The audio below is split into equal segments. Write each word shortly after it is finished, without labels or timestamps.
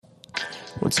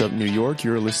What's up, New York?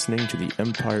 You're listening to the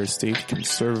Empire State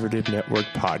Conservative Network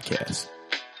podcast.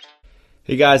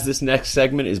 Hey guys, this next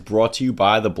segment is brought to you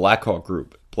by the Blackhawk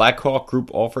Group. Blackhawk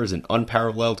Group offers an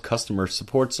unparalleled customer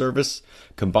support service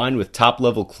combined with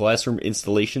top-level classroom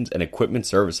installations and equipment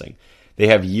servicing. They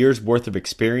have years' worth of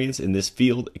experience in this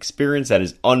field, experience that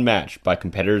is unmatched by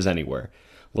competitors anywhere.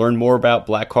 Learn more about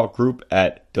Blackhawk Group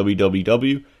at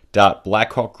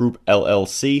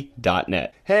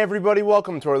www.blackhawkgroupllc.net. Hey everybody,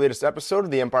 welcome to our latest episode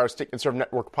of the Empire State Conservative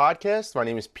Network podcast. My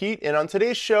name is Pete, and on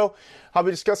today's show, I'll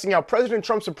be discussing how President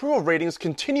Trump's approval ratings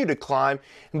continue to climb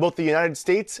in both the United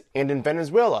States and in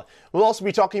Venezuela. We'll also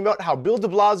be talking about how Bill de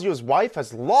Blasio's wife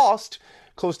has lost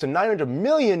close to $900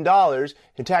 million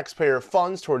in taxpayer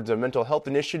funds towards a mental health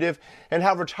initiative, and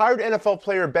how retired NFL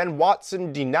player Ben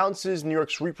Watson denounces New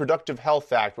York's Reproductive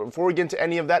Health Act. But before we get into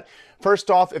any of that, first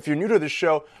off, if you're new to the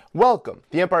show, welcome.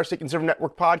 The Empire State Conservative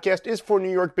Network podcast is for New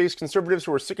York-based conservatives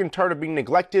who are sick and tired of being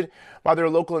neglected by their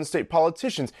local and state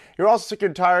politicians. You're also sick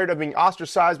and tired of being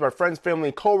ostracized by friends, family,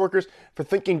 and coworkers for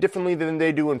thinking differently than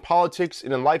they do in politics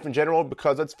and in life in general,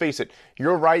 because let's face it,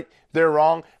 you're right, they're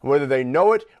wrong. Whether they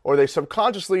know it or they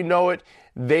subconsciously know it,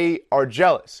 they are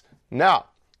jealous. Now,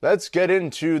 let's get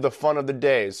into the fun of the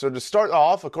day. So to start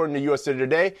off, according to USA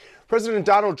Today, President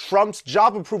Donald Trump's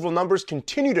job approval numbers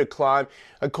continue to climb,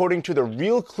 according to the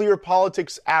Real Clear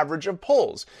Politics average of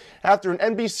polls. After an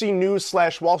NBC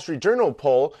News/Wall Street Journal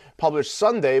poll published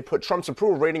Sunday put Trump's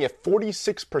approval rating at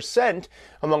 46%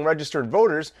 among registered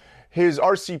voters, his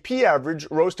RCP average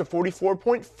rose to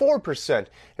 44.4%,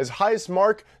 his highest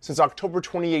mark since October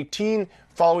 2018,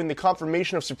 following the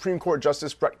confirmation of Supreme Court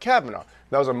Justice Brett Kavanaugh.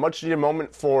 That was a much-needed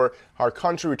moment for our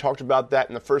country. We talked about that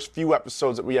in the first few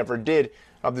episodes that we ever did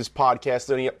of this podcast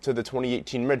leading up to the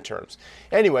 2018 midterms.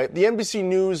 Anyway, the NBC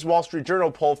News Wall Street Journal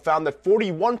poll found that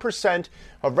 41%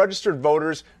 of registered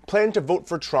voters plan to vote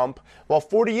for Trump, while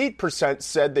 48%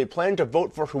 said they plan to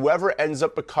vote for whoever ends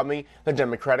up becoming the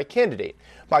Democratic candidate.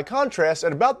 By contrast,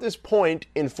 at about this point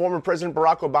in former President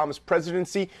Barack Obama's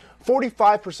presidency,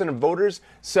 45% of voters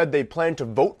said they planned to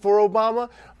vote for Obama,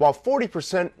 while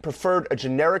 40% preferred a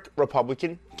generic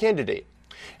Republican candidate.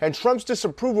 And Trump's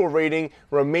disapproval rating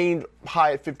remained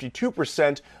high at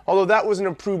 52%, although that was an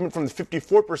improvement from the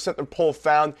 54% the poll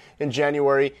found in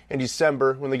January and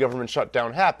December when the government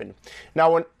shutdown happened.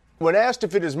 Now, when asked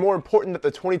if it is more important that the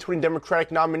 2020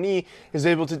 Democratic nominee is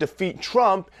able to defeat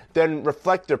Trump than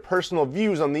reflect their personal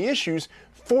views on the issues,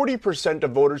 40%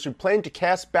 of voters who plan to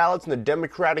cast ballots in the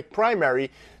Democratic primary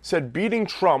said beating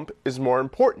Trump is more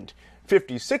important.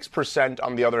 56%,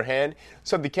 on the other hand,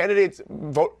 said the candidates'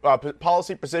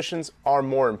 policy positions are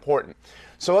more important.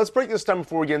 So let's break this down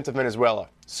before we get into Venezuela.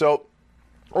 So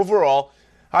overall,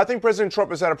 I think President Trump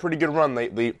has had a pretty good run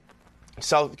lately,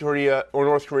 North Korea,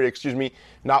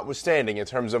 notwithstanding, in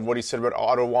terms of what he said about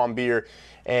Otto Warmbier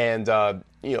and,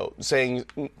 saying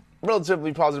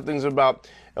relatively positive things about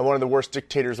one of the worst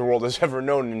dictators the world has ever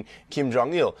known in Kim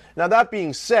Jong-il. Now, that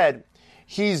being said,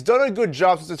 he's done a good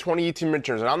job since the 2018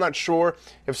 midterms, and I'm not sure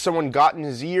if someone got in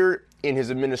his ear in his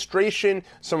administration,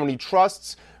 someone he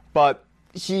trusts, but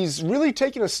he's really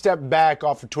taken a step back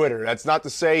off of Twitter. That's not to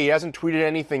say he hasn't tweeted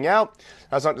anything out.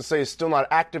 That's not to say he's still not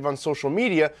active on social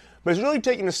media, but he's really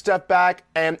taken a step back,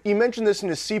 and he mentioned this in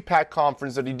his CPAC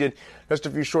conference that he did just a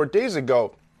few short days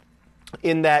ago,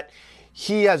 in that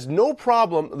he has no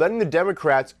problem letting the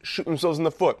Democrats shoot themselves in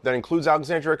the foot. That includes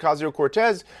Alexandria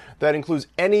Ocasio-Cortez. That includes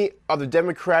any of the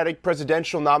Democratic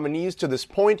presidential nominees to this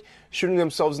point shooting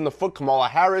themselves in the foot. Kamala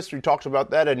Harris, we talked about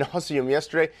that ad nauseum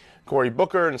yesterday. Cory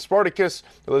Booker and Spartacus.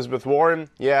 Elizabeth Warren,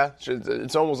 yeah,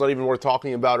 it's almost not even worth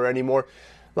talking about her anymore.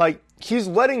 Like, he's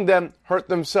letting them hurt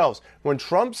themselves. When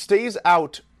Trump stays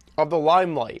out of the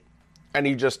limelight and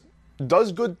he just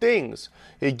does good things,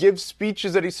 he gives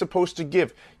speeches that he's supposed to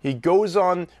give, he goes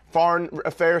on foreign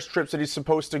affairs trips that he's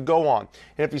supposed to go on,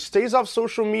 and if he stays off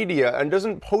social media and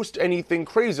doesn't post anything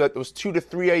crazy like those 2 to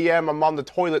 3 a.m. I'm on the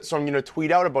toilet so I'm going to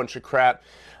tweet out a bunch of crap,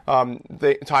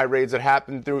 the tirades that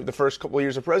happened through the first couple of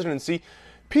years of presidency,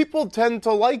 people tend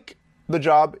to like the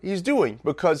job he's doing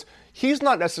because he's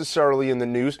not necessarily in the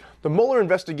news. The Mueller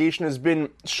investigation has been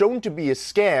shown to be a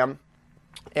scam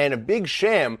and a big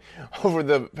sham over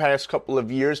the past couple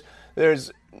of years.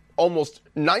 There's almost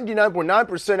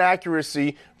 99.9%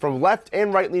 accuracy from left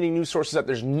and right-leaning news sources that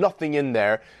there's nothing in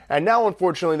there. And now,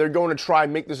 unfortunately, they're going to try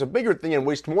and make this a bigger thing and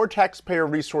waste more taxpayer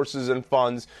resources and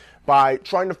funds by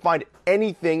trying to find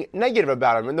anything negative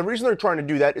about him. And the reason they're trying to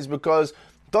do that is because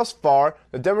thus far,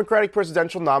 the Democratic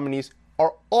presidential nominees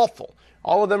are awful.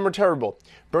 All of them are terrible.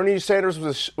 Bernie Sanders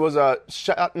was a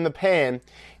shot in the pan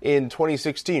in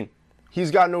 2016. He's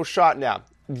got no shot now.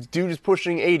 The dude is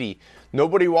pushing 80.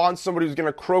 Nobody wants somebody who's going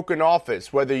to croak in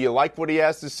office, whether you like what he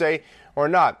has to say or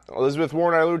not. Elizabeth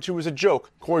Warren, I alluded to, was a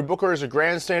joke. Cory Booker is a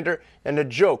grandstander and a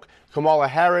joke. Kamala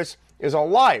Harris is a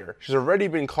liar. She's already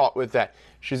been caught with that.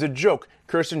 She's a joke.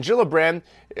 Kirsten Gillibrand,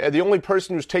 the only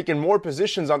person who's taken more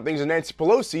positions on things than Nancy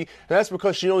Pelosi, and that's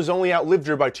because she knows only outlived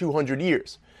her by 200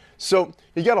 years. So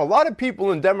you got a lot of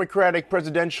people in Democratic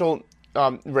presidential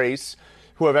race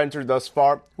who have entered thus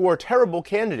far who are terrible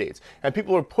candidates. And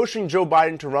people are pushing Joe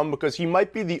Biden to run because he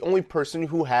might be the only person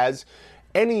who has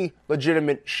any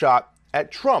legitimate shot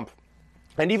at Trump.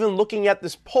 And even looking at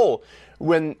this poll,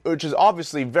 which is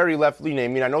obviously very left-leaning. I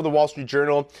mean, I know the Wall Street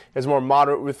Journal is more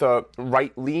moderate with a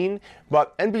right lean,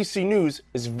 but NBC News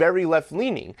is very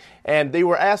left-leaning. And they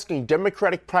were asking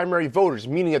Democratic primary voters,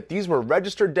 meaning that these were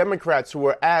registered Democrats who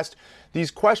were asked these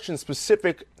questions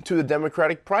specific to the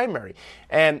Democratic primary.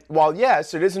 And while,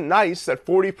 yes, it isn't nice that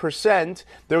 40%,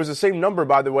 there was the same number,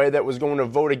 by the way, that was going to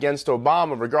vote against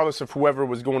Obama, regardless of whoever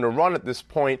was going to run at this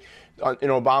point in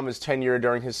Obama's tenure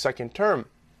during his second term.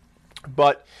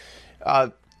 But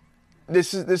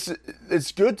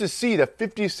it's good to see that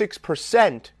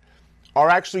 56% are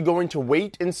actually going to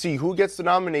wait and see who gets the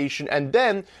nomination, and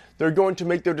then they're going to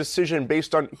make their decision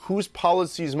based on whose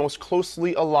policies most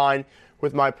closely align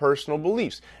with my personal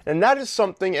beliefs. And that is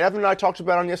something Evan and I talked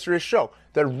about on yesterday's show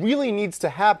that really needs to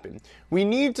happen. We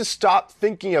need to stop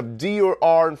thinking of D or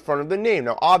R in front of the name.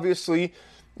 Now, obviously,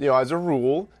 as a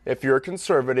rule, if you're a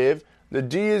conservative, the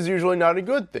D is usually not a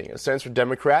good thing. It stands for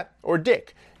Democrat or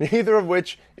Dick, neither of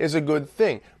which is a good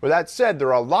thing. With that said, there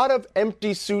are a lot of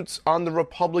empty suits on the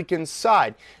Republican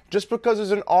side. Just because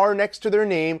there's an R next to their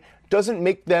name doesn't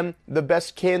make them the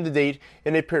best candidate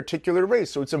in a particular race.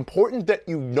 So it's important that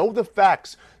you know the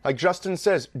facts. Like Justin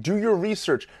says, do your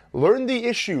research, learn the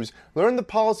issues, learn the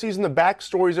policies and the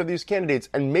backstories of these candidates,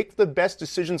 and make the best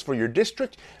decisions for your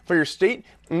district, for your state,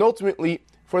 and ultimately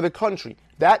for the country.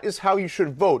 That is how you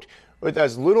should vote, with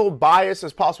as little bias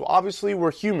as possible. Obviously,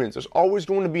 we're humans. There's always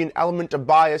going to be an element of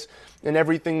bias in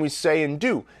everything we say and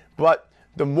do. But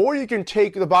the more you can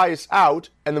take the bias out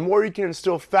and the more you can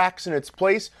instill facts in its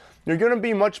place, you're going to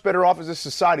be much better off as a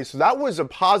society. So that was a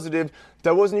positive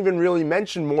that wasn't even really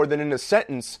mentioned more than in a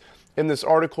sentence in this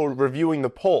article reviewing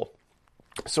the poll.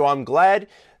 So I'm glad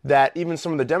that even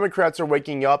some of the Democrats are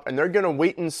waking up, and they're going to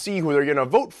wait and see who they're going to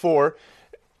vote for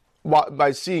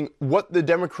by seeing what the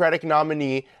Democratic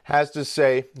nominee has to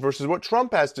say versus what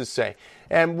Trump has to say.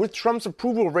 And with Trump's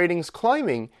approval ratings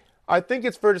climbing, I think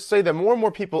it's fair to say that more and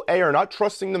more people, A, are not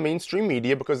trusting the mainstream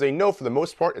media because they know for the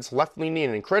most part it's left-leaning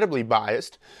and incredibly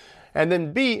biased. And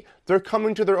then B, they're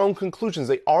coming to their own conclusions.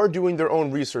 They are doing their own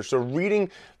research. They're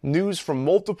reading news from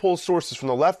multiple sources, from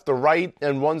the left, the right,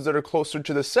 and ones that are closer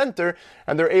to the center,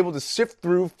 and they're able to sift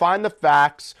through, find the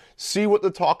facts, see what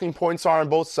the talking points are on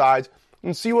both sides,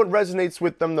 and see what resonates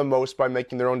with them the most by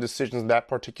making their own decisions on that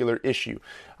particular issue.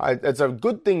 It's a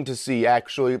good thing to see,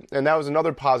 actually, and that was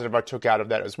another positive I took out of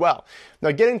that as well.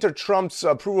 Now, getting to Trump's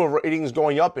approval ratings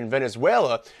going up in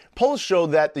Venezuela, polls show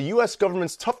that the U.S.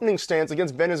 government's toughening stance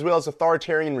against Venezuela's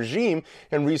authoritarian regime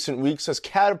in recent weeks has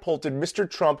catapulted Mr.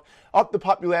 Trump up the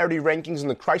popularity rankings in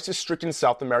the crisis-stricken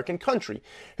South American country.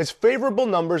 His favorable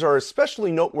numbers are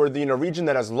especially noteworthy in a region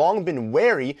that has long been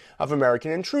wary of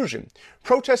American intrusion.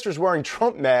 Protesters wearing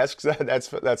Trump masks,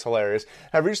 that's hilarious,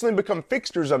 have recently become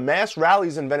fixtures of mass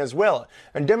rallies in Venezuela,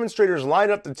 and demonstrators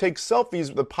line up to take selfies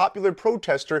with a popular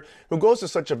protester who goes to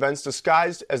such events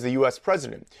disguised as the U.S.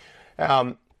 president.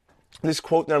 This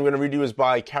quote that I'm going to read you is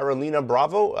by Carolina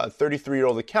Bravo, a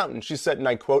 33-year-old accountant. She said, and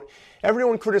I quote,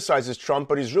 "Everyone criticizes Trump,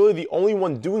 but he's really the only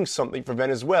one doing something for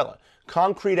Venezuela.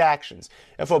 Concrete actions.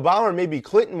 If Obama or maybe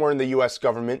Clinton were in the U.S.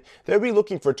 government, they'd be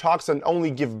looking for talks that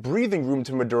only give breathing room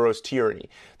to Maduro's tyranny.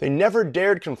 They never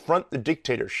dared confront the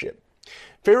dictatorship."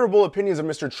 Favorable opinions of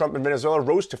Mr. Trump in Venezuela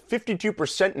rose to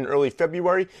 52% in early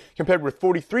February, compared with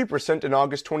 43% in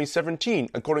August 2017,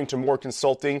 according to Moore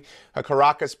Consulting, a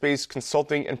Caracas-based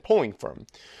consulting and polling firm.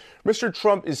 Mr.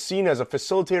 Trump is seen as a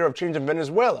facilitator of change in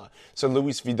Venezuela, said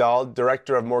Luis Vidal,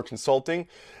 director of Moore Consulting.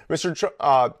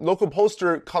 Local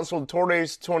pollster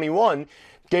Consultores 21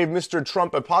 gave Mr.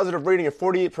 Trump a positive rating of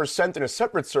 48% in a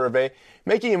separate survey,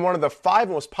 making him one of the 5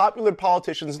 most popular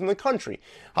politicians in the country.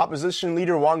 Opposition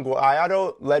leader Juan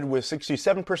Guaido led with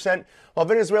 67%, while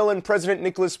Venezuelan President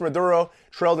Nicolas Maduro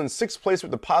trailed in 6th place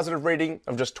with a positive rating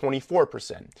of just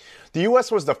 24%. The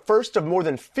U.S. was the first of more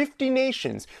than 50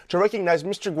 nations to recognize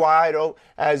Mr. Guaido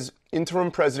as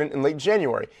interim president in late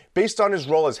January, based on his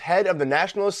role as head of the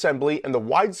National Assembly and the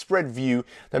widespread view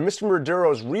that Mr.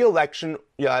 Maduro's re-election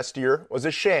last year was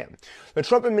a sham. The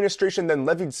Trump administration then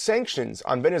levied sanctions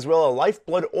on Venezuela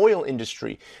lifeblood oil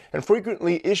industry and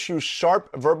frequently issues sharp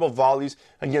verbal volleys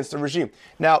against the regime.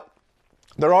 Now,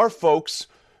 there are folks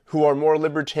who are more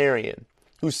libertarian,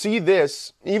 who see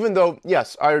this, even though,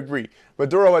 yes, I agree,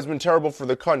 Maduro has been terrible for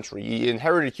the country. He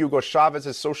inherited Hugo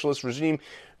Chavez's socialist regime,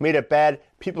 made it bad.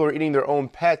 People are eating their own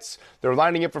pets. They're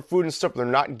lining up for food and stuff, but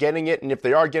they're not getting it. And if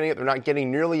they are getting it, they're not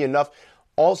getting nearly enough.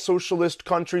 All socialist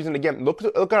countries, and again, look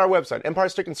at our website,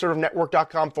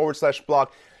 EmpireStateConservativeNetwork.com/blog.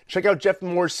 Check out Jeff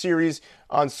Moore's series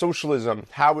on socialism,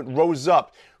 how it rose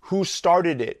up, who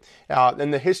started it,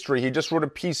 and the history. He just wrote a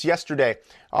piece yesterday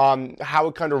on how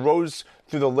it kind of rose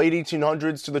through the late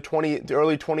 1800s to the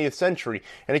early 20th century.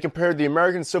 And he compared the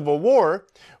American Civil War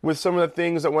with some of the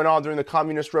things that went on during the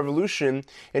Communist Revolution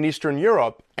in Eastern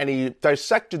Europe. And he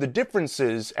dissected the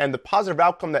differences and the positive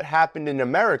outcome that happened in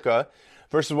America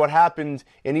versus what happened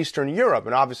in Eastern Europe.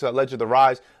 And obviously that led to the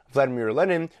rise of Vladimir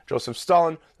Lenin, Joseph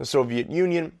Stalin, the Soviet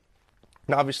Union,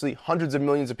 and obviously hundreds of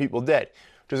millions of people dead,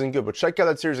 which isn't good. But check out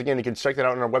that series again. You can check that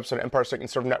out on our website,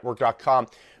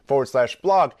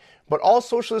 EmpireStateConservativeNetwork.com/blog. But all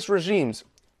socialist regimes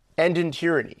end in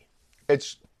tyranny.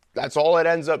 That's all it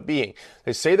ends up being.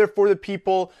 They say they're for the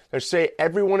people. They say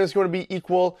everyone is going to be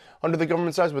equal under the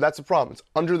government's eyes, but that's the problem. It's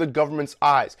under the government's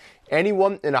eyes.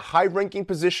 Anyone in a high-ranking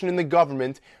position in the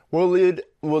government will lead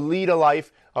a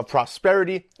life of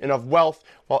prosperity and of wealth,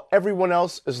 while everyone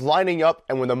else is lining up,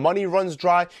 and when the money runs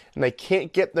dry and they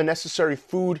can't get the necessary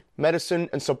food, medicine,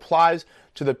 and supplies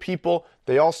to the people,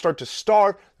 they all start to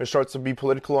starve. There starts to be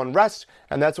political unrest,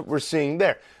 and that's what we're seeing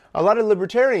there. A lot of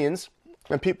libertarians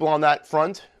and people on that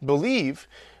front believe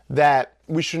that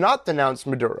we should not denounce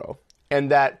Maduro and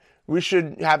that we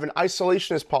should have an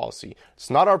isolationist policy. It's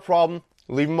not our problem.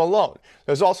 Leave him alone.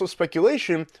 There's also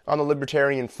speculation on the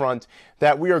libertarian front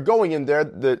that we are going in there.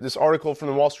 This article from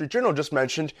the Wall Street Journal just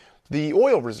mentioned the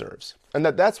oil reserves, and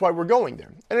that's why we're going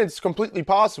there. And it's completely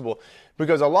possible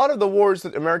because a lot of the wars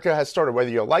that America has started, whether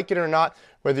you like it or not,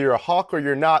 whether you're a hawk or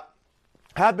you're not,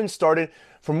 have been started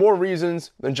for more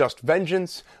reasons than just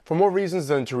vengeance, for more reasons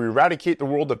than to eradicate the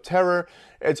world of terror.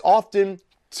 It's often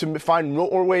to find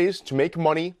more ways to make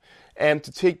money and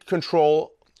to take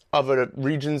control of a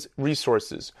region's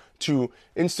resources, to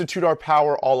institute our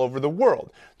power all over the world.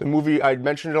 The movie, I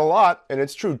mentioned it a lot, and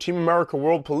it's true, Team America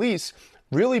World Police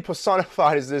really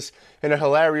personifies this in a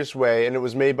hilarious way, and it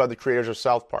was made by the creators of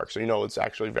South Park, so you know it's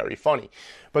actually very funny.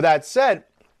 But that said,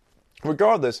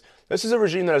 regardless, this is a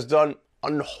regime that has done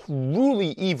unruly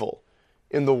evil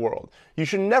in the world. You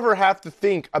should never have to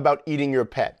think about eating your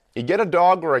pet. You get a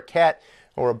dog or a cat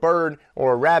or a bird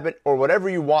or a rabbit or whatever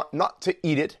you want, not to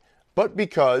eat it, but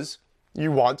because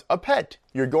you want a pet.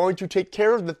 You're going to take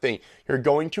care of the thing. You're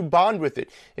going to bond with it.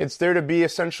 It's there to be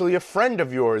essentially a friend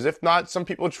of yours. If not, some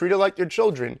people treat it like their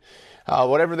children,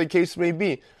 whatever the case may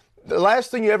be. The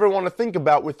last thing you ever want to think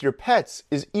about with your pets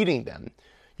is eating them.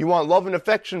 You want love and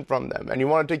affection from them, and you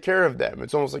want to take care of them.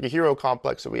 It's almost like a hero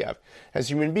complex that we have as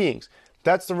human beings.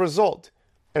 That's the result.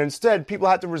 And instead, people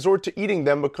have to resort to eating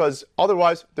them because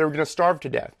otherwise they're going to starve to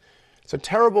death. It's a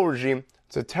terrible regime.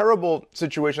 It's a terrible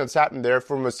situation that's happened there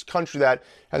from a country that,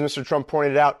 as Mr. Trump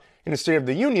pointed out in the State of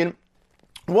the Union,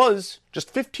 was just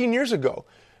 15 years ago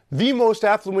the most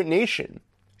affluent nation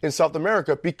in South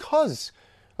America because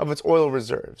of its oil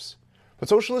reserves. But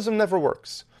socialism never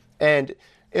works. And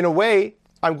in a way,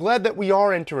 I'm glad that we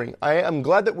are entering. I'm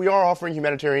glad that we are offering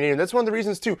humanitarian aid. And that's one of the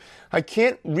reasons, too. I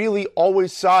can't really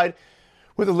always side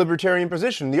with the libertarian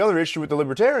position. The other issue with the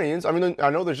libertarians, I mean, I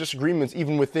know there's disagreements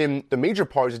even within the major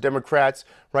parties, the Democrats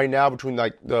right now, between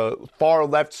like the far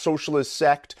left socialist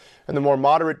sect and the more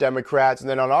moderate Democrats. And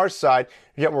then on our side,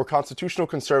 you got more constitutional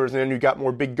conservatives, and then you got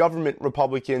more big government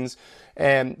Republicans,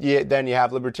 and then you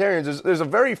have libertarians. There's a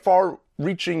very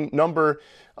far-reaching number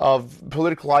of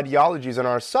political ideologies on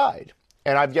our side.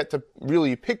 And I've yet to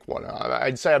really pick one.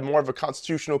 I'd say I'm more of a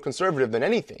constitutional conservative than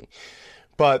anything.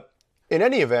 But in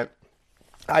any event,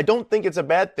 I don't think it's a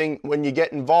bad thing when you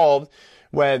get involved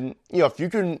when, if you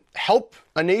can help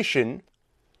a nation,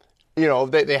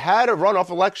 they had a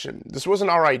runoff election. This wasn't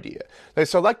our idea. They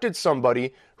selected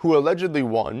somebody who allegedly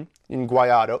won in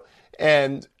Guaidó,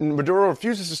 and Maduro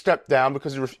refuses to step down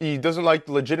because he doesn't like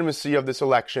the legitimacy of this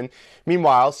election.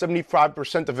 Meanwhile,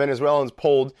 75% of Venezuelans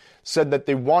polled said that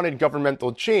they wanted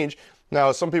governmental change.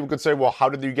 Now, some people could say, well, how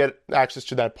did you get access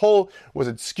to that poll? Was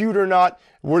it skewed or not?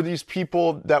 Were these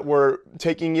people that were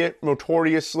taking it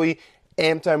notoriously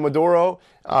anti-Maduro?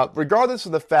 Regardless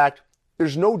of the fact,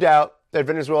 there's no doubt that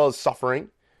Venezuela is suffering,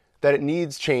 that it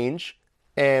needs change,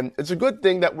 and it's a good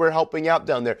thing that we're helping out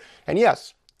down there. And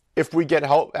yes, if we get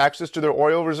access to their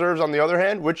oil reserves, on the other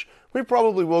hand, which we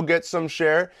probably will get some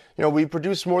share, we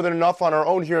produce more than enough on our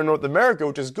own here in North America,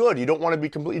 which is good. You don't want to be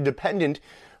completely dependent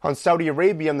on Saudi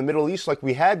Arabia and the Middle East like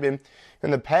we had been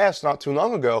in the past not too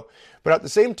long ago. But at the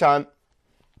same time,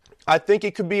 I think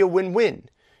it could be a win-win.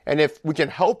 And if we can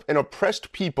help an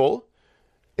oppressed people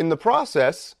in the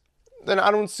process, then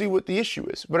I don't see what the issue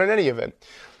is. But in any event,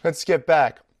 let's get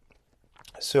back.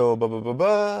 So,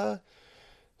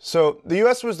 So the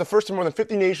U.S. was the first of more than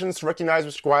 50 nations to recognize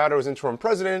Mr. Guaido as interim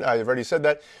president. I've already said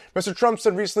that. Mr. Trump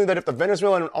said recently that if the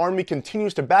Venezuelan army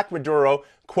continues to back Maduro,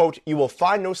 quote, you will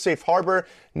find no safe harbor,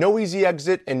 no easy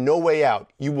exit, and no way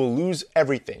out. You will lose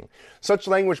everything. Such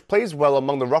language plays well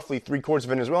among the roughly three-quarters of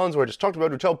Venezuelans who I just talked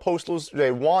about, who tell Postals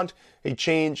they want a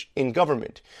change in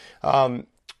government.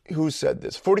 Who said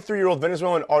this? 43-year-old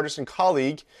Venezuelan artist and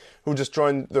colleague who just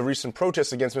joined the recent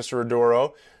protests against Mr.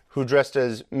 Maduro, who dressed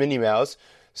as Minnie Mouse,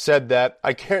 said that,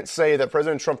 I can't say that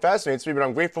President Trump fascinates me, but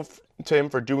I'm grateful to him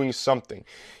for doing something.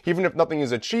 Even if nothing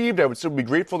is achieved, I would still be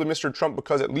grateful to Mr. Trump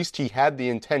because at least he had the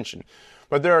intention.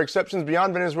 But there are exceptions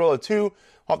beyond Venezuela too,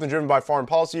 often driven by foreign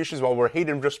policy issues, while we're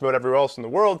hated just about everywhere else in the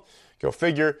world. Go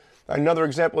figure. Another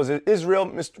example is Israel.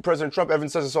 Mr. President Trump, Evan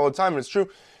says this all the time, and it's true.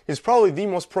 He's probably the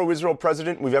most pro-Israel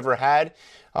president we've ever had.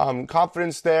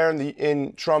 Confidence there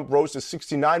in Trump rose to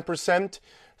 69%.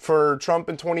 For Trump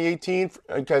in 2018,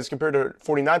 as compared to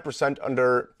 49%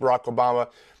 under Barack Obama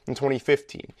in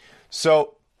 2015.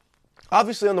 So,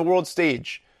 obviously on the world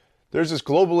stage, there's this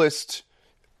globalist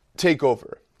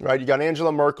takeover, right? You got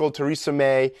Angela Merkel, Theresa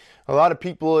May, a lot of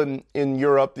people in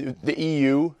Europe, the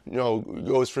EU,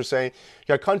 goes for saying. You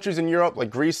got countries in Europe like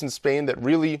Greece and Spain that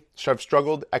really have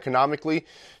struggled economically.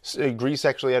 Greece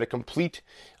actually had a complete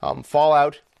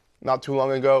fallout not too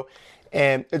long ago.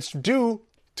 And it's due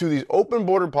to these open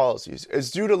border policies. It's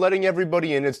due to letting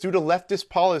everybody in. It's due to leftist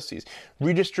policies,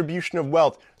 redistribution of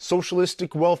wealth,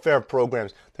 socialistic welfare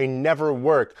programs. They never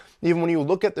work. Even when you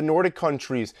look at the Nordic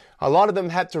countries, a lot of them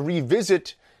had to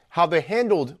revisit how they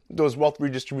handled those wealth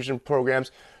redistribution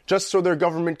programs just so their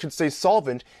government could stay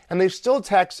solvent. And they still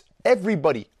tax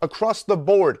everybody across the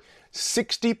board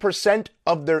 60%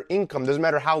 of their income. Doesn't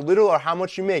matter how little or how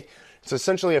much you make. It's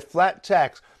essentially a flat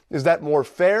tax. Is that more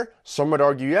fair? Some would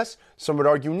argue yes, some would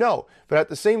argue no. But at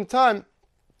the same time,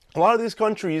 a lot of these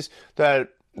countries that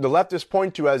the leftists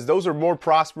point to as those are more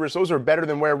prosperous, those are better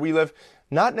than where we live,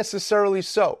 not necessarily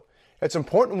so. It's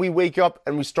important we wake up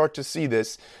and we start to see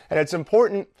this. And it's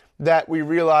important that we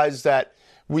realize that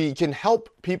we can help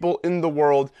people in the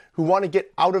world who want to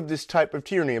get out of this type of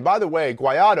tyranny. And by the way,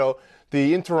 Guaido,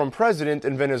 the interim president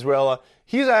in Venezuela,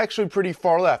 he's actually pretty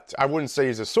far left. I wouldn't say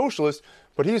he's a socialist,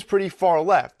 but he's pretty far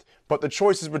left. But the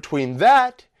choice is between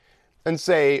that and,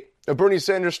 say, a Bernie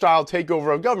Sanders-style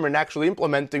takeover of government actually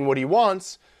implementing what he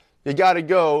wants. You got to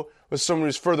go with someone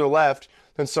who's further left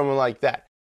than someone like that.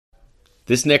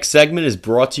 This next segment is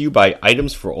brought to you by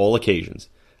Items for All Occasions.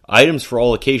 Items for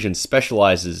All Occasions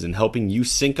specializes in helping you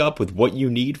sync up with what you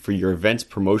need for your event's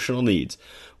promotional needs.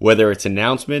 Whether it's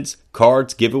announcements,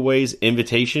 cards, giveaways,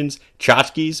 invitations,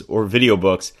 tchotchkes, or video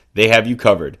books, they have you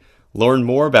covered. Learn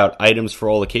more about Items for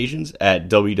All Occasions at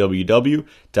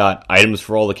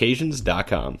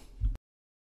www.itemsforalloccasions.com.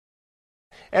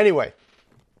 Anyway,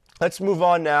 let's move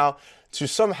on now to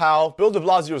somehow Bill de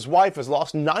Blasio's wife has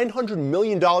lost $900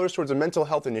 million towards a mental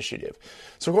health initiative.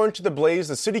 So according to The Blaze,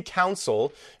 the city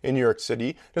council in New York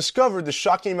City discovered the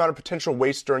shocking amount of potential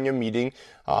waste during a meeting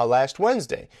last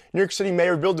Wednesday. New York City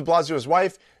Mayor Bill de Blasio's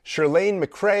wife, Chirlane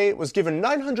McCray, was given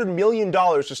 $900 million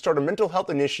to start a mental health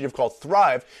initiative called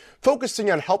Thrive, focusing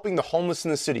on helping the homeless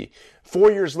in the city.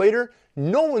 4 years later,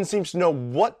 no one seems to know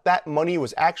what that money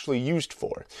was actually used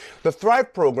for. The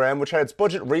Thrive program, which had its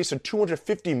budget raised to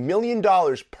 $250 million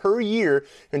per year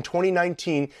in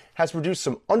 2019, has produced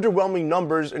some underwhelming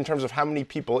numbers in terms of how many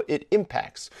people it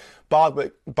impacts. Bob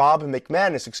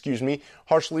McManus,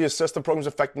 harshly assessed the program's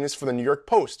effectiveness for the New York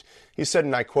Post. He said,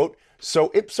 and I quote,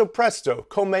 "So ipso presto,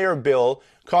 co-mayor Bill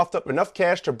coughed up enough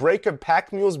cash to break a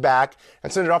pack mule's back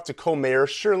and send it off to co-mayor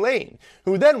Chirlane,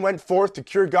 who then went forth to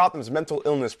cure Gotham's mental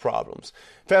illness problems."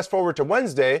 Fast forward to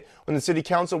Wednesday, when the city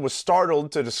council was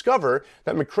startled to discover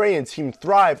that McCray and Team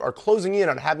Thrive are closing in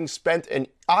on having spent an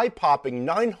eye-popping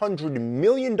 $900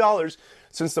 million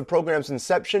since the program's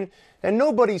inception, and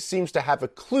nobody seems to have a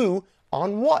clue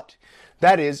on what.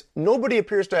 That is, nobody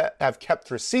appears to have kept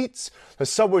receipts, the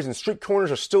subways and street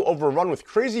corners are still overrun with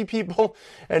crazy people,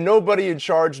 and nobody in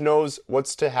charge knows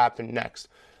what's to happen next.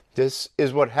 This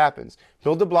is what happens.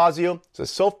 Bill de Blasio is a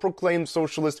self-proclaimed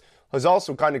socialist, has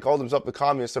also kind of called himself a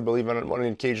communist, I believe, on one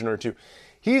occasion or two.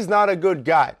 He's not a good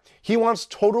guy. He wants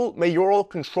total mayoral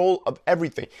control of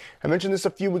everything. I mentioned this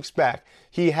a few weeks back.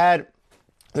 He had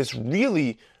this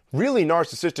really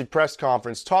narcissistic press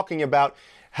conference talking about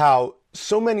how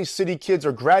so many city kids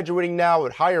are graduating now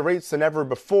at higher rates than ever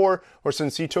before or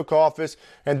since he took office,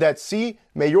 and that, see,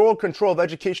 mayoral control of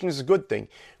education is a good thing.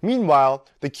 Meanwhile,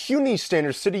 the CUNY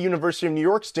standards, City University of New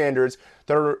York standards,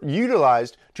 that are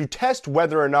utilized to test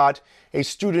whether or not a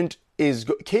student is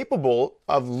capable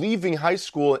of leaving high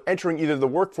school and entering either the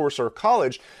workforce or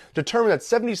college, determine that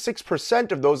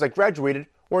 76% of those that graduated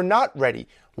were not ready.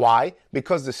 Why?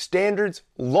 Because the standards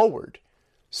lowered.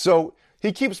 So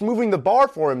he keeps moving the bar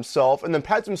for himself and then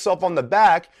pats himself on the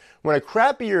back when a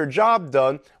crappier job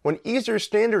done, when easier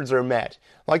standards are met.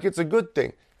 Like it's a good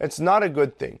thing. It's not a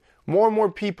good thing. More and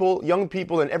more people, young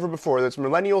people than ever before, that's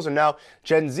millennials and now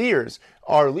Gen Zers,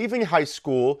 are leaving high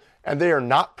school and they are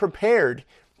not prepared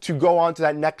to go on to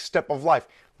that next step of life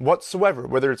whatsoever,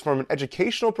 whether it's from an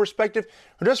educational perspective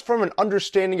or just from an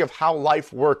understanding of how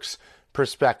life works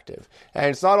perspective. And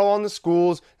it's not all on the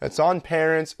schools, it's on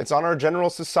parents, it's on our general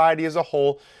society as a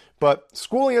whole, but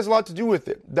schooling has a lot to do with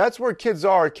it. That's where kids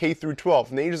are K through 12,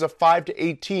 from the ages of 5 to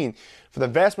 18, for the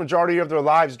vast majority of their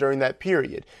lives during that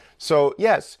period. So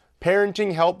yes,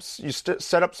 parenting helps you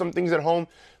set up some things at home.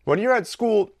 When you're at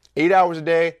school 8 hours a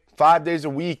day, 5 days a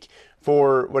week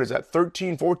for,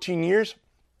 13, 14 years?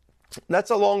 That's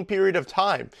a long period of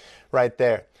time right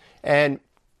there. And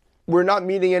we're not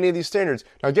meeting any of these standards.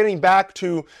 Now, getting back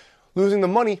to losing the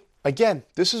money, again,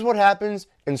 this is what happens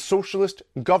in socialist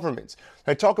governments.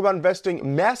 I talk about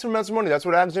investing massive amounts of money. That's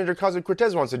what Alexandria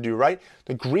Ocasio-Cortez wants to do, right?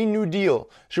 The Green New Deal.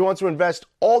 She wants to invest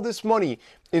all this money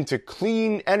into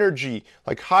clean energy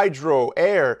like hydro,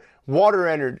 air, water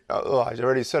energy. I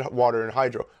already said water and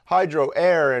hydro,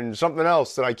 air, and something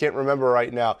else that I can't remember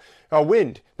right now.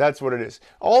 Wind, that's what it is.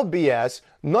 All BS.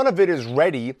 None of it is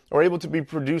ready or able to be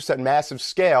produced at massive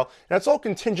scale, and it's all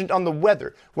contingent on the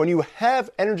weather. When you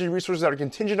have energy resources that are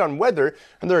contingent on weather,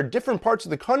 and there are different parts of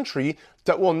the country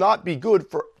that will not be good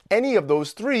for any of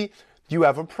those three, you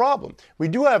have a problem. We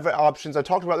do have options. I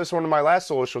talked about this in one of my last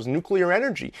solo shows, nuclear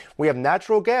energy. We have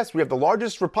natural gas. We have the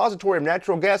largest repository of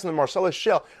natural gas in the Marcellus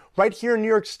Shale right here in New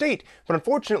York State. But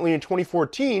unfortunately, in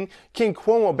 2014, King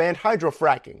Cuomo banned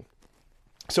hydrofracking.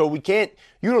 So we can't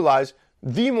utilize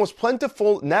the most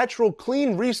plentiful, natural,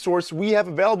 clean resource we have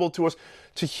available to us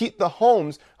to heat the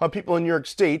homes of people in New York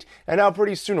State. And now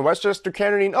pretty soon, Westchester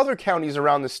County and other counties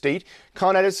around the state,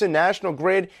 Con Edison, National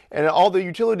Grid, and all the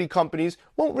utility companies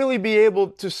won't really be able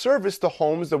to service the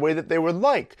homes the way that they would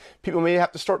like. People may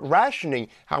have to start rationing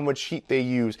how much heat they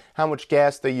use, how much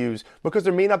gas they use, because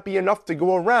there may not be enough to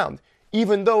go around.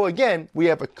 Even though, again, we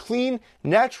have a clean,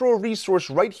 natural resource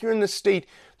right here in the state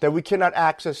that we cannot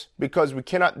access because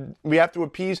we have to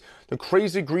appease the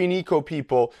crazy green eco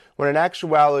people when in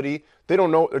actuality, they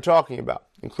don't know what they're talking about,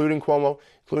 including Cuomo,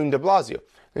 including de Blasio.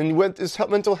 And with this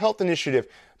mental health initiative,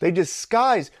 they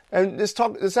disguise, and this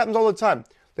happens all the time.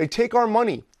 They take our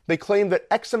money. They claim that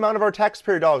X amount of our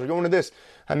taxpayer dollars are going to this.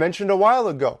 I mentioned a while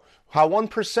ago how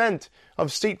 1%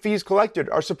 of state fees collected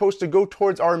are supposed to go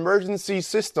towards our emergency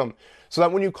system so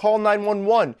that when you call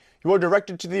 911, you are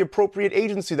directed to the appropriate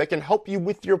agency that can help you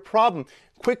with your problem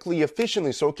quickly,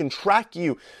 efficiently, so it can track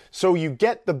you, so you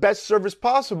get the best service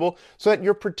possible, so that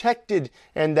you're protected,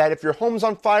 and that if your home's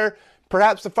on fire,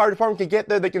 perhaps the fire department can get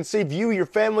there, they can save you, your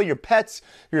family, your pets,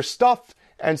 your stuff,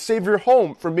 and save your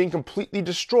home from being completely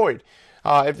destroyed.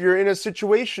 If you're in a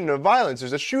situation of violence,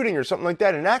 there's a shooting or something like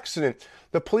that, an accident,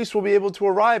 the police will be able to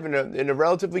arrive in a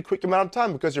relatively quick amount of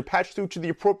time because you're patched through to the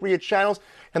appropriate channels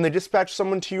and they dispatch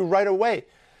someone to you right away.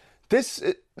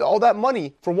 All that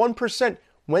money for 1%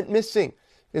 went missing,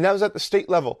 and that was at the state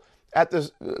level. At the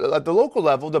local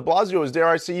level, de Blasio is, dare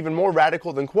I say, even more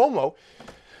radical than Cuomo.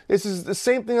 This is the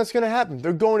same thing that's going to happen.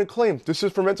 They're going to claim this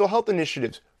is for mental health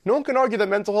initiatives. No one can argue that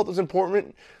mental health is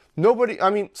important.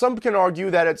 Some can argue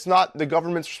that it's not the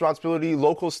government's responsibility,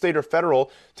 local, state, or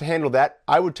federal, to handle that.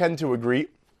 I would tend to agree.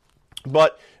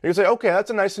 But you can say, okay, that's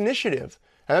a nice initiative,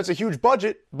 and that's a huge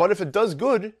budget, but if it does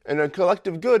good, and a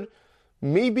collective good,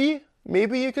 maybe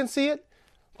you can see it,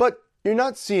 but you're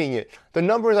not seeing it. The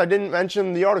numbers I didn't mention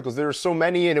in the articles, there are so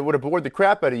many and it would have bored the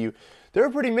crap out of you. They're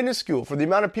pretty minuscule for the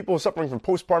amount of people suffering from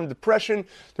postpartum depression.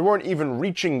 They weren't even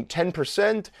reaching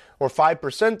 10% or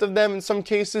 5% of them in some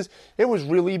cases. It was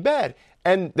really bad.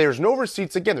 And there's no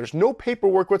receipts. Again, there's no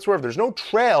paperwork whatsoever. There's no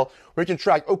trail where you can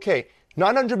track, okay,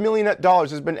 $900 million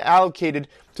has been allocated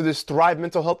to this Thrive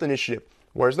Mental Health Initiative.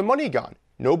 Where's the money gone?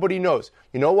 Nobody knows.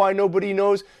 You know why nobody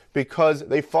knows? Because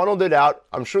they funneled it out.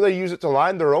 I'm sure they use it to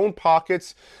line their own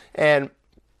pockets. And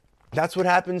that's what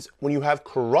happens when you have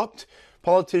corrupt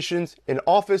politicians in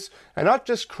office are not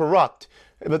just corrupt,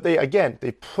 but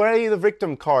they play the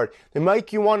victim card. They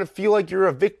make you want to feel like you're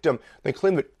a victim. They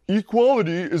claim that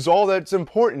equality is all that's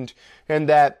important, and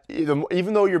that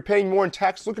even though you're paying more in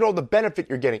tax, look at all the benefit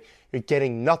you're getting. You're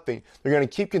getting nothing. They're going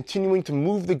to keep continuing to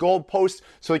move the goalposts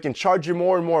so they can charge you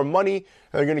more and more money.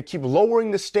 And they're going to keep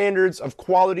lowering the standards of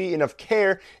quality and of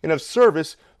care and of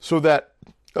service so that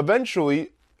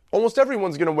eventually almost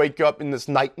everyone's going to wake up in this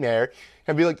nightmare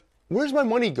and be like, where's my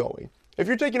money going? If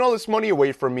you're taking all this money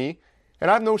away from me and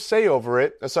I have no say over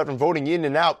it, aside from voting in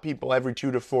and out people every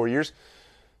 2 to 4 years,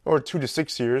 or 2 to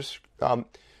 6 years,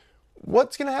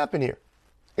 what's going to happen here?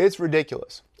 It's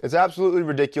ridiculous. It's absolutely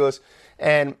ridiculous,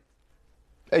 and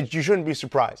you shouldn't be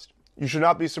surprised. You should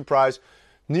not be surprised.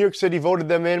 New York City voted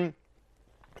them in,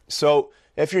 so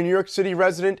if you're a New York City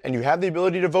resident and you have the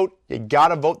ability to vote, you got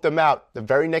to vote them out. The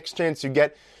very next chance you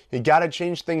get, you got to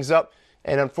change things up,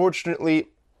 and unfortunately,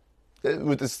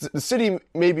 with the city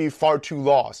may be far too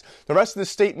lost. The rest of the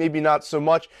state maybe not so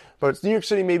much, but New York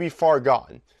City may be far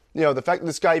gone. You know, the fact that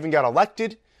this guy even got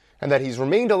elected and that he's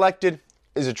remained elected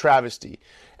is a travesty.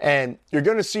 And you're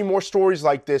going to see more stories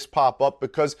like this pop up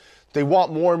because they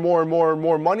want more and more and more and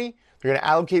more money. They're going to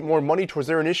allocate more money towards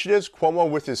their initiatives. Cuomo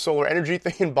with his solar energy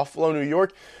thing in Buffalo, New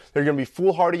York. They're going to be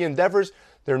foolhardy endeavors.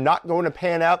 They're not going to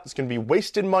pan out. It's going to be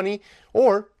wasted money.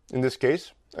 Or, in this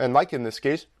case, and like in this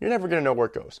case, you're never going to know where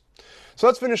it goes. So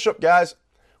let's finish up, guys,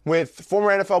 with former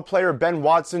NFL player Ben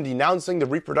Watson denouncing the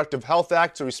Reproductive Health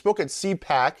Act. So he spoke at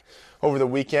CPAC over the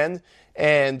weekend,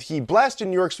 and he blasted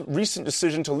New York's recent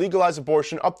decision to legalize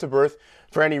abortion up to birth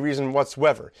for any reason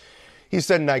whatsoever. He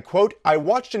said, and I quote, "I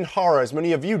watched in horror, as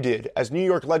many of you did, as New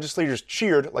York legislators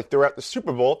cheered like they were at the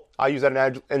Super Bowl." I use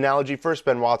that analogy first,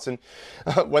 Ben Watson.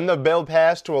 "When the bill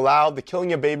passed to allow the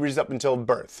killing of babies up until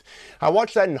birth. I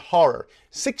watched that in horror.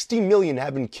 60 million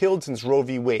have been killed since Roe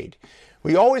v. Wade.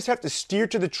 We always have to steer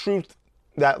to the truth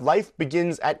that life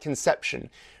begins at conception.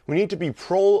 We need to be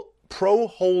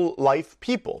pro-whole life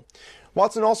people."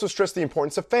 Watson also stressed the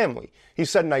importance of family. He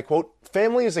said, and I quote,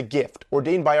 "Family is a gift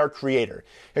ordained by our Creator.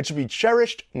 It should be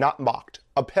cherished, not mocked,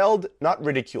 upheld, not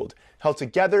ridiculed, held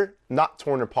together, not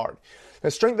torn apart.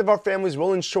 The strength of our families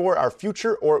will ensure our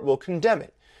future or it will condemn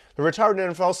it." The retired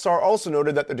NFL star also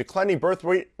noted that the declining birth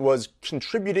rate was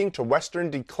contributing to Western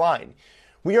decline.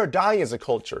 "We are dying as a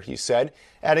culture," he said,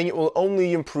 adding it will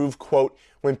only improve, quote,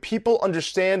 "when people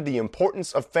understand the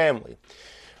importance of family."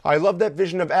 "I love that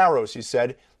vision of arrows," he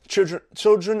said.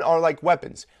 Children are like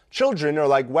weapons. Children are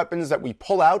like weapons that we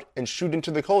pull out and shoot into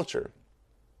the culture."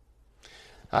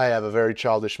 I have a very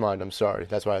childish mind. I'm sorry.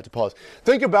 That's why I had to pause.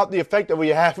 Think about the effect that we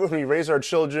have when we raise our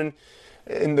children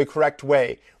in the correct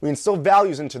way. We instill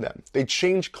values into them. They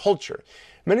change culture.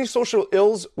 Many social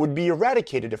ills would be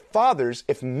eradicated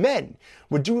if men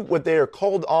would do what they are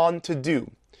called on to do.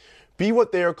 Be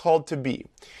what they are called to be.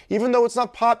 Even though it's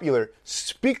not popular,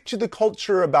 speak to the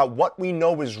culture about what we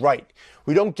know is right.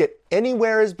 We don't get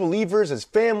anywhere as believers, as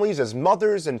families, as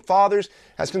mothers and fathers,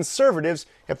 as conservatives,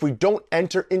 if we don't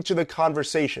enter into the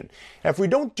conversation. And if we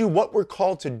don't do what we're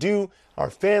called to do, our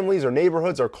families, our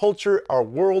neighborhoods, our culture, our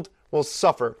world will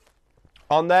suffer.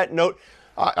 On that note,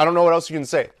 I don't know what else you can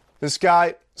say. This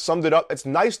guy summed it up. It's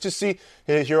nice to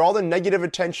hear all the negative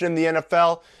attention in the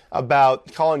NFL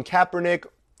about Colin Kaepernick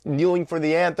kneeling for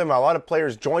the anthem. A lot of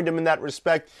players joined him in that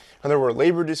respect, and there were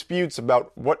labor disputes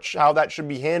about how that should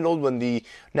be handled when the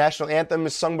national anthem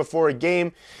is sung before a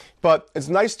game. But it's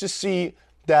nice to see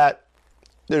that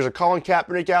there's a Colin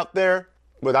Kaepernick out there.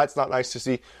 Well, that's not nice to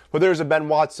see. But there's a Ben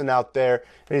Watson out there,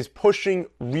 and he's pushing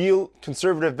real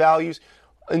conservative values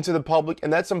into the public,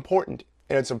 and that's important.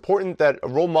 And it's important that a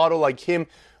role model like him,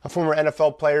 a former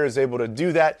NFL player, is able to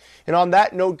do that. And on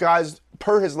that note, guys,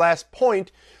 per his last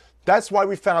point, that's why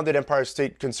we founded Empire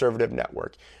State Conservative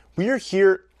Network. We are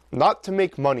here not to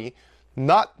make money,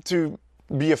 not to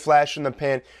be a flash in the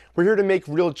pan. We're here to make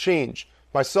real change.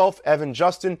 Myself, Evan,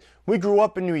 Justin, we grew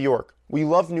up in New York. We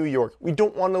love New York. We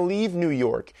don't want to leave New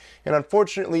York. And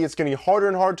unfortunately, it's getting harder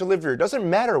and harder to live here. It doesn't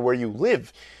matter where you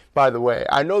live, by the way.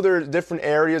 I know there are different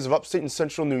areas of upstate and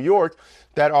central New York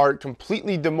that are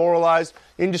completely demoralized.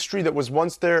 Industry that was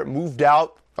once there moved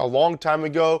out a long time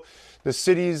ago. The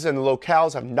cities and the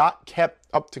locales have not kept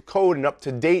up to code and up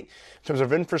to date in terms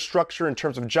of infrastructure, in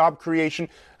terms of job creation,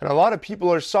 and a lot of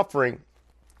people are suffering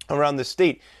around the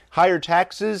state. Higher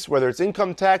taxes, whether it's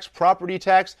income tax, property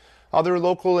tax, other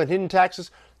local and hidden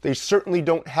taxes, they certainly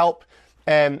don't help,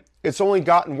 and it's only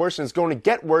gotten worse, and it's going to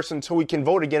get worse until we can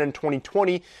vote again in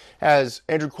 2020, as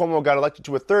Andrew Cuomo got elected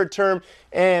to a third term,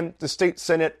 and the state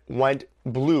Senate went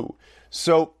blue.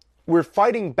 So we're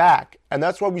fighting back, and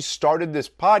that's why we started this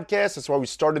podcast. That's why we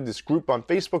started this group on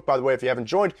Facebook. By the way, if you haven't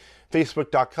joined,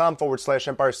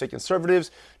 facebook.com/Empire State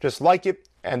Conservatives. Just like it,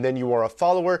 and then you are a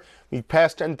follower. We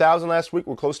passed 10,000 last week.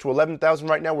 We're close to 11,000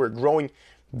 right now. We're growing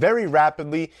very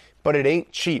rapidly, but it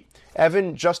ain't cheap.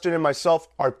 Evan, Justin, and myself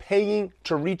are paying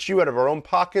to reach you out of our own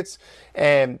pockets,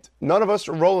 and none of us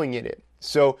are rolling in it.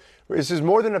 So this is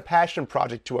more than a passion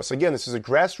project to us. Again, this is a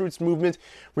grassroots movement.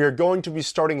 We are going to be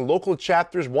starting local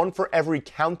chapters, one for every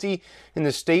county in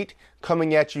the state,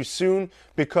 coming at you soon,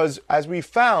 because as we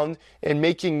found in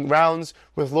making rounds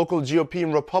with local GOP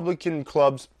and Republican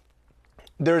clubs,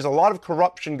 there's a lot of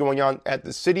corruption going on at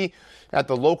the city, at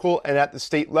the local, and at the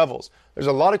state levels. There's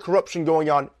a lot of corruption going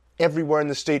on everywhere in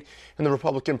the state in the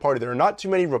Republican Party. There are not too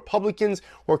many Republicans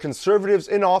or conservatives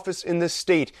in office in this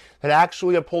state that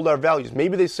actually uphold our values.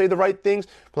 Maybe they say the right things,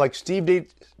 but like Steve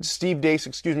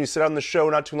Deace, said on the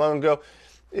show not too long ago,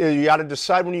 you got to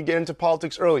decide when you get into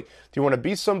politics early. Do you want to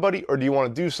be somebody or do you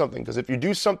want to do something? Because if you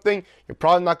do something, you're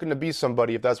probably not going to be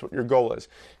somebody if that's what your goal is.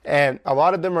 And a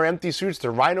lot of them are empty suits. They're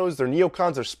rhinos. They're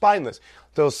neocons. They're spineless.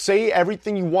 They'll say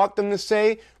everything you want them to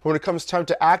say, but when it comes time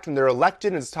to act and they're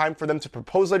elected and it's time for them to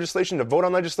propose legislation, to vote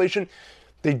on legislation,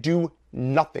 they do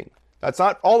nothing. That's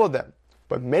not all of them,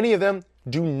 but many of them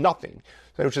do nothing,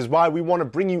 which is why we want to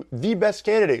bring you the best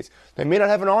candidates. They may not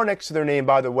have an R next to their name,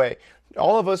 by the way.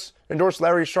 All of us endorsed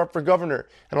Larry Sharpe for governor,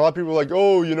 and a lot of people are like,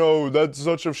 oh, that's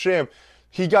such a sham.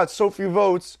 He got so few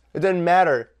votes, it didn't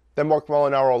matter that Mark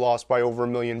Molinaro lost by over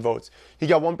 1 million votes. He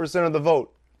got 1% of the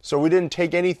vote, so we didn't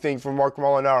take anything from Mark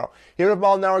Molinaro. Even if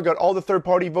Molinaro got all the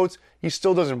third-party votes, he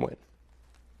still doesn't win.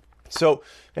 So,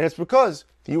 and it's because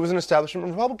he was an establishment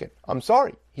Republican. I'm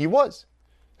sorry, he was.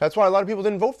 That's why a lot of people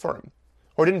didn't vote for him,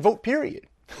 or didn't vote, period.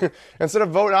 Instead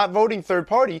of not voting third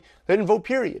party, they didn't vote,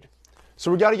 period. So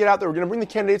we got to get out there. We're going to bring the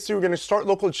candidates through. We're going to start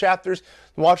local chapters.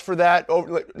 Watch for that.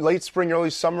 Over late spring,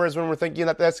 early summer is when we're thinking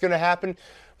that that's going to happen.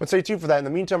 But stay tuned for that. In the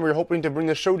meantime, we're hoping to bring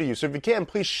the show to you. So if you can,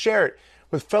 please share it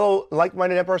with fellow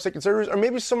like-minded Empire State Conservatives, or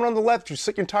maybe someone on the left who's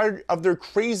sick and tired of their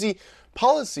crazy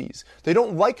policies. They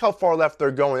don't like how far left they're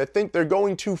going. They think they're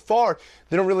going too far.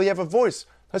 They don't really have a voice.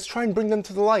 Let's try and bring them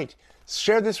to the light.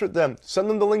 Share this with them. Send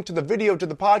them the link to the video, to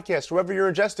the podcast, wherever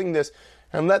you're ingesting this,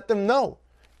 and let them know.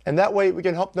 And that way we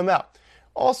can help them out.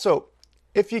 Also,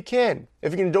 if you can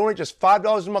donate just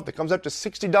 $5 a month, it comes up to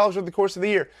 $60 over the course of the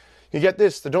year. You get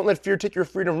this, the Don't Let Fear Take Your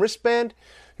Freedom wristband.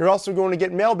 You're also going to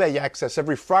get mailbag access.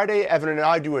 Every Friday, Evan and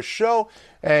I do a show,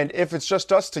 and if it's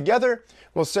just us together,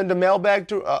 we'll send a mailbag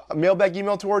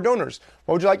email to our donors.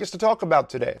 What would you like us to talk about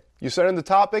today? You send in the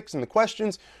topics and the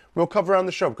questions, we'll cover on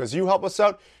the show, because you help us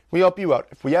out, we help you out.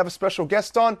 If we have a special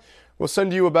guest on, we'll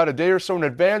send you about a day or so in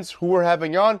advance who we're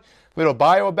having on, little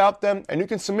bio about them, and you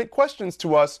can submit questions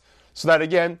to us so that,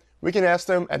 again, we can ask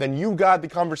them, and then you guide the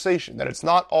conversation, that it's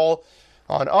not all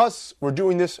on us. We're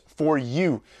doing this for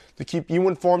you, to keep you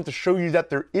informed, to show you that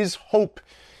there is hope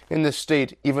in this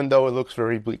state, even though it looks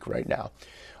very bleak right now.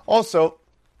 Also,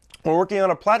 we're working on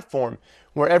a platform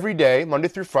where every day, Monday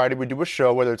through Friday, we do a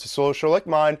show, whether it's a solo show like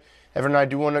mine, Evan and I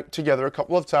do one together a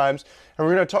couple of times, and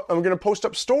we're going to post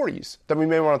up stories that we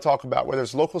may want to talk about, whether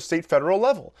it's local, state, federal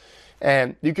level.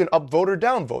 And you can upvote or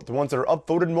downvote. The ones that are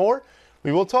upvoted more,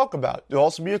 we will talk about. There'll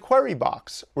also be a query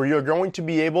box where you're going to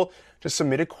be able to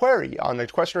submit a query on a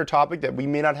question or topic that we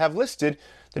may not have listed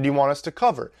that you want us to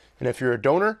cover. And if you're a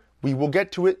donor, we will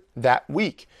get to it that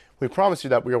week. We promise you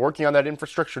that. We are working on that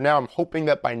infrastructure now. I'm hoping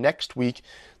that by next week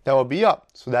that will be up.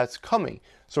 So that's coming.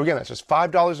 So again, that's just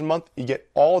 $5 a month. You get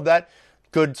all that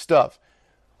good stuff.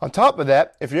 On top of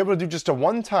that, if you're able to do just a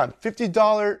one-time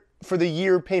 $50 for the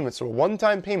year payment, so a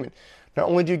one-time payment, not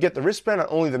only do you get the wristband,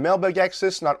 not only the mailbag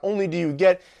access, not only do you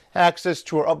get access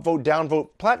to our upvote, downvote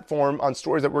platform on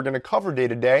stories that we're going to cover day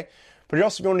to day, but you're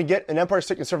also going to get an Empire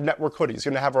State Conservative Network hoodie. It's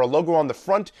going to have our logo on the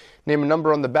front, name and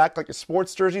number on the back like a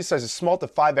sports jersey, size is small to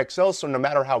 5XL, so no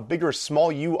matter how big or small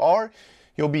you are,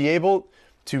 you'll be able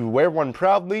to wear one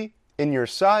proudly in your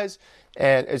size.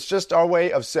 And it's just our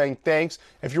way of saying thanks.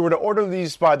 If you were to order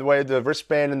these, by the way, the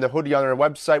wristband and the hoodie on our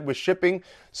website with shipping,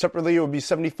 separately it would be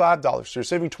 $75. So you're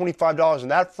saving $25 on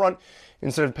that front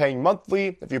instead of paying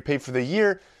monthly. If you pay for the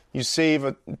year, you save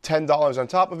 $10 on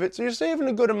top of it. So you're saving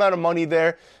a good amount of money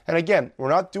there. And again, we're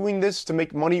not doing this to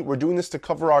make money. We're doing this to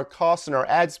cover our costs and our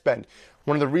ad spend.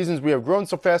 One of the reasons we have grown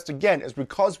so fast, again, is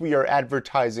because we are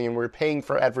advertising and we're paying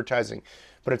for advertising.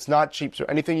 But it's not cheap, so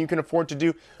anything you can afford to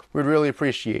do, we'd really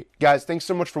appreciate. Guys, thanks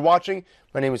so much for watching.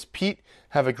 My name is Pete.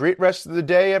 Have a great rest of the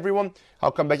day, everyone.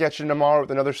 I'll come back at you tomorrow with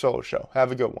another solo show.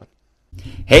 Have a good one.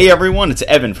 Hey everyone, it's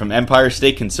Evan from Empire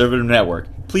State Conservative Network.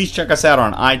 Please check us out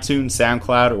on iTunes,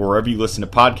 SoundCloud, or wherever you listen to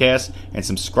podcasts, and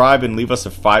subscribe and leave us a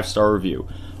 5-star review.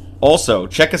 Also,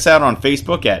 check us out on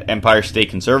Facebook at Empire State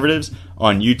Conservatives,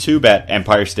 on YouTube at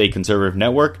Empire State Conservative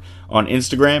Network, on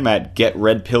Instagram at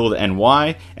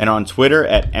GetRedPilledNY, and on Twitter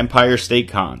at Empire State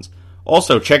Cons.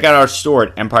 Also, check out our store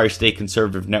at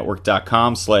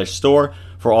EmpireStateConservativeNetwork.com/store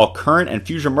for all current and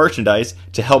future merchandise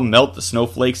to help melt the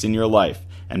snowflakes in your life.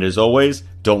 And as always,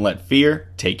 don't let fear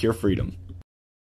take your freedom.